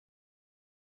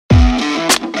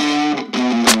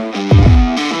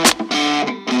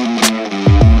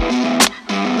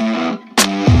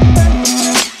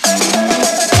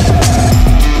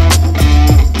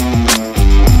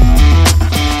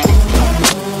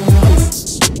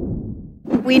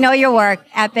we know your work,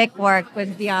 epic work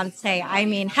with Beyonce. I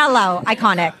mean, hello,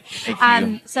 iconic.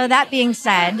 So that being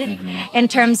said, in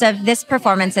terms of this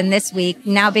performance and this week,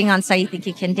 now being on So You Think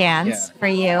You Can Dance for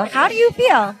you, how do you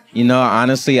feel? You know,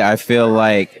 honestly, I feel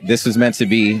like this was meant to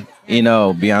be. You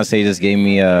know, Beyonce just gave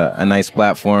me a nice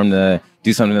platform to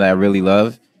do something that I really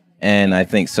love. And I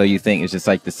think So You Think is just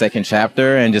like the second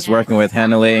chapter, and just working with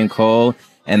Hannahlei and Cole,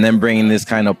 and then bringing this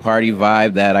kind of party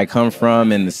vibe that I come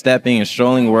from in the stepping and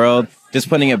strolling world, just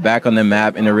putting it back on the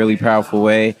map in a really powerful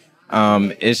way.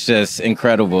 It's just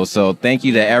incredible. So thank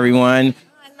you to everyone.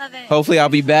 I love it. Hopefully I'll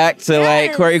be back to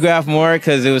like choreograph more,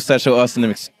 because it was such an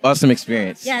awesome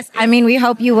experience. Yes, I mean, we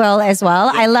hope you will as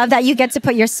well. I love that you get to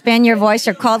put your spin, your voice,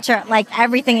 your culture, like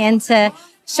everything into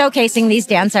showcasing these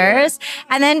dancers.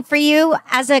 And then for you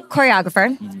as a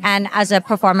choreographer and as a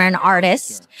performer and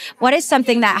artist, what is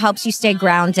something that helps you stay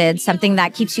grounded, something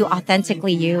that keeps you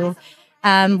authentically you,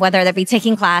 whether that be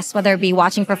taking class, whether it be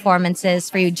watching performances,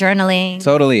 for you journaling?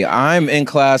 Totally. I'm in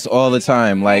class all the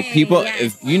time. Like people,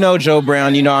 if you know Joe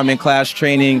Brown, you know I'm in class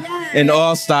training in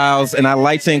all styles, and I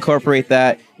like to incorporate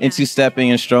that into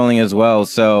stepping and strolling as well.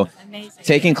 So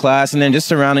taking class and then just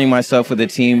surrounding myself with a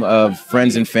team of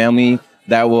friends and family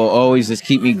that will always just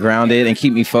keep me grounded and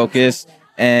keep me focused.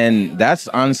 And that's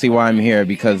honestly why I'm here,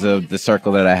 because of the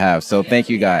circle that I have. So thank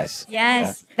you guys.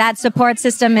 Yes, that support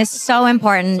system is so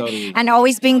important. And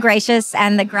always being gracious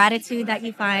and the gratitude that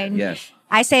you find. Yes.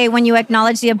 I say when you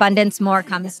acknowledge the abundance, more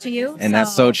comes to you. And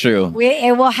that's so true.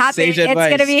 It will happen. Sage it's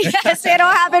going to be, yes, it'll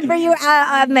happen for you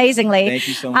amazingly. Thank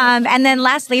you so much. And then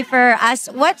lastly for us,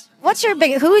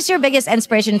 who's your biggest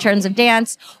inspiration in terms of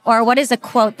dance, or what is a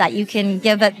quote that you can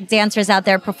give dancers out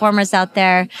there, performers out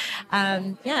there?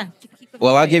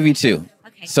 Well, I'll give you two.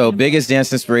 So biggest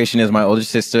dance inspiration is my older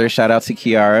sister. Shout out to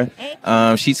Kiara.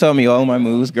 She taught me all my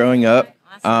moves growing up.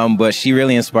 But she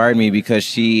really inspired me because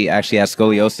she actually had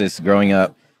scoliosis growing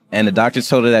up, and the doctors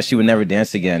told her that she would never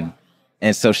dance again.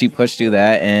 And so she pushed through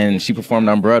that, and she performed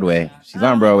on Broadway. She's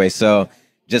on Broadway. So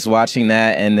just watching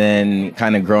that, and then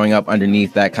kind of growing up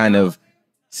underneath that kind of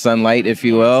sunlight, if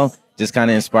you will, just kind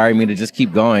of inspired me to just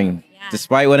keep going.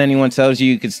 Despite what anyone tells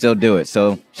you, you can still do it.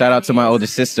 So shout out to my older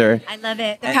sister. I love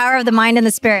it. The power of the mind and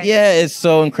the spirit. Yeah, it's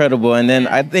so incredible. And then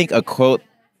I think a quote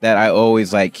that I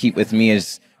always like keep with me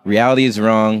is, reality is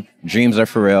wrong, dreams are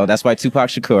for real. That's by Tupac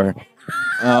Shakur.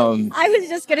 I was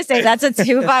just going to say, that's a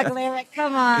Tupac lyric.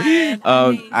 Come on.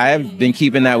 I have been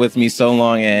keeping that with me so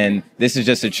long, and this is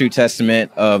just a true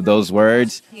testament of those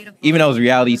words. Beautiful. Even though it's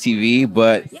reality TV,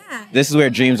 but this is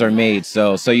where dreams are made.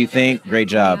 So You Think, great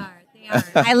job.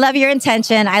 I love your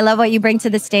intention. I love what you bring to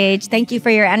the stage. Thank you for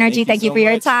your energy. Thank you for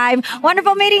your time.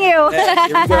 Wonderful meeting you. Yeah,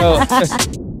 here we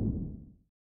go.